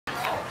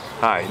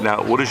Hi,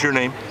 now what is your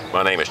name?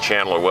 My name is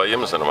Chandler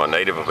Williams, and I'm a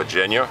native of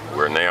Virginia.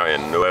 We're now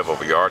in Nuevo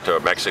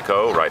Vallarta,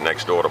 Mexico, right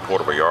next door to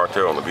Puerto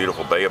Vallarta on the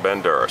beautiful Bay of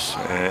Banderas.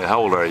 And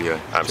how old are you?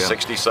 I'm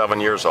 67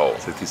 years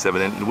old.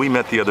 67, and we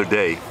met the other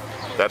day.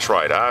 That's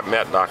right. I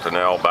met Dr.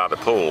 Nell by the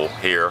pool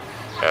here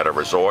at a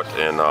resort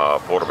in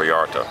Puerto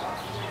Vallarta.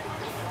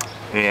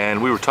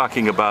 And we were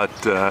talking about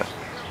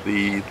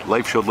the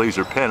LifeShield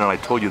Laser Pen, and I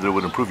told you that it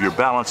would improve your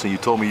balance, and you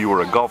told me you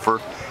were a golfer,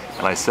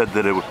 and I said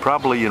that it would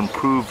probably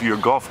improve your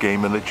golf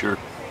game and that your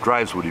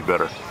drives would be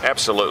better.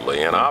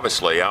 Absolutely, and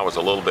obviously I was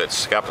a little bit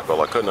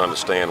skeptical. I couldn't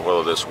understand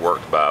whether this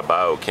worked by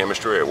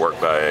biochemistry or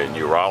worked by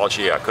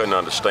neurology. I couldn't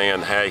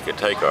understand how you could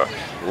take a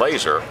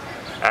laser,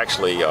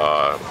 actually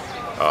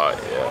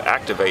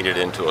activate it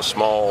into a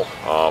small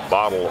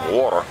bottle of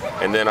water,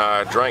 and then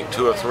I drank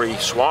 2 or 3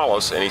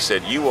 swallows, and he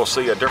said, "You will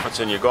see a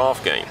difference in your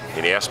golf game."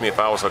 And he asked me if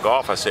I was a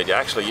golfer. I said,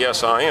 "Actually,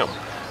 yes, I am.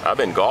 I've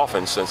been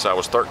golfing since I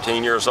was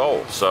 13 years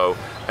old, so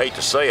hate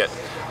to say it,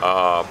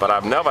 but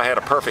I've never had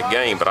a perfect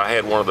game, but I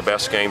had one of the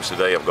best games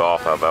today of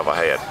golf I've ever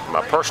had.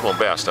 My personal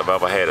best I've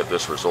ever had at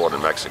this resort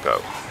in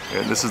Mexico."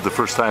 And this is the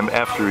first time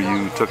after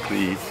you took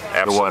the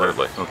water?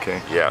 Absolutely.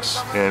 Okay.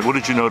 Yes. And what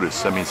did you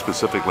notice, I mean,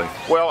 specifically?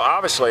 Well,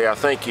 obviously, I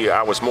think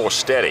I was more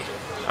steady.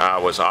 I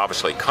was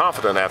obviously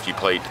confident after you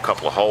played a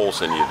couple of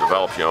holes and you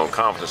develop your own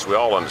confidence. We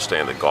all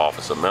understand that golf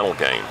is a mental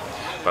game.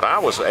 But I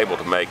was able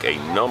to make a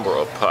number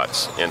of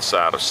putts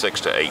inside of 6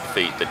 to 8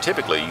 feet that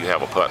typically you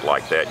have a putt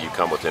like that, you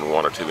come within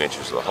 1 or 2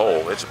 inches of the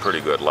hole. It's a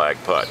pretty good lag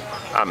putt.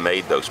 I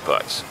made those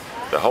putts.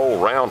 The whole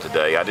round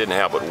today, I didn't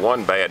have but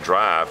one bad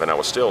drive, and I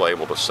was still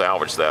able to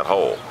salvage that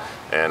hole.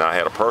 And I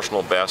had a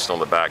personal best on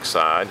the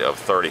backside of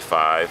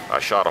 35. I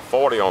shot a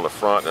 40 on the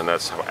front, and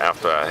that's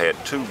after I had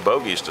 2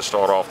 bogeys to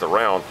start off the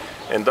round.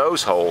 And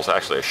those holes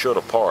actually I should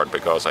have parred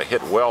because I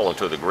hit well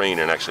into the green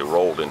and actually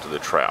rolled into the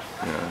trap.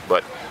 Yeah.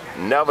 But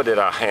never did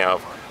I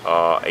have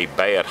a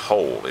bad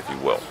hole, if you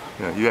will.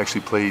 Yeah, you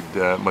actually played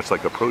much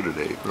like a pro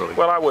today, really.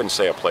 Well, I wouldn't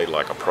say I played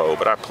like a pro,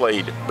 but I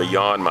played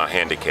beyond my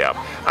handicap.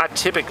 I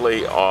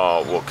typically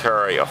will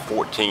carry a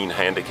 14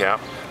 handicap.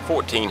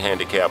 14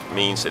 handicap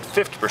means that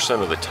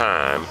 50% of the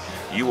time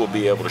you will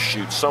be able to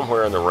shoot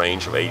somewhere in the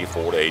range of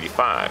 84 to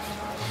 85.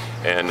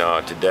 And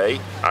today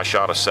I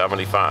shot a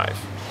 75.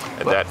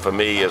 And that for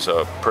me is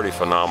a pretty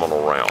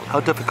phenomenal round. How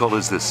difficult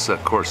is this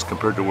course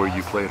compared to where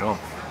you play at home?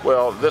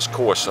 Well, this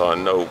course,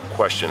 no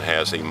question,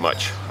 has a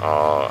much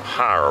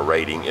higher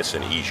rating. It's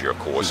an easier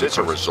course. It's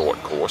a resort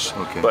course,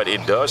 but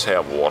it does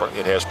have water.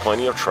 It has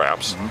plenty of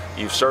traps.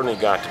 You've certainly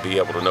got to be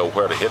able to know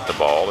where to hit the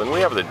ball, and we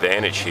have the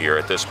advantage here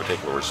at this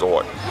particular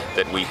resort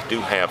that we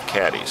do have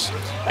caddies,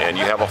 and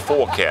you have a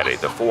 4 caddy.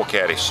 The 4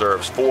 caddy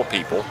serves 4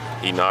 people.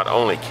 He not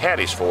only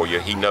caddies for you,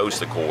 he knows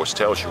the course,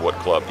 tells you what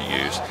club to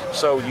use,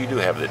 so you do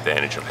have the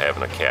advantage of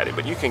having a caddy,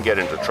 but you can get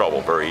into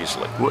trouble very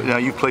easily. Well, now,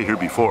 you've played here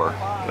before.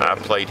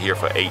 I've played here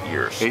for 8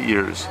 years. 8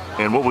 years.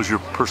 And what was your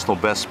personal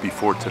best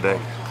before today?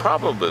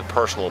 Probably the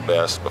personal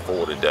best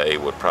before today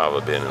would probably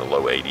have been in the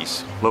low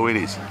 80s. Low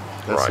 80s.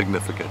 That's right.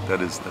 Significant.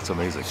 That's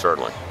amazing.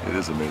 Certainly. It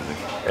is amazing.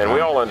 And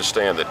we all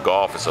understand that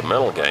golf is a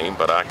mental game,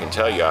 but I can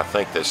tell you, I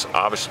think there's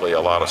obviously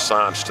a lot of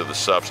science to the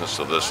substance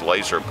of this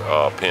laser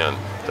pen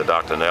that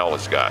Dr. Nell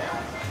has got.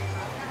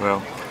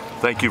 Well,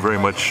 thank you very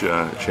much,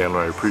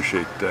 Chandler. I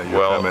appreciate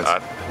your comments.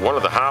 One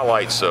of the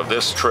highlights of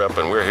this trip,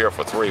 and we're here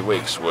for 3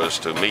 weeks, was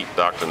to meet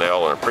Dr.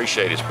 Nell and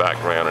appreciate his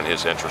background and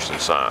his interest in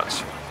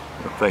science.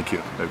 Thank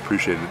you. I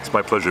appreciate it. It's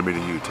my pleasure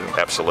meeting you, too.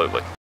 Absolutely.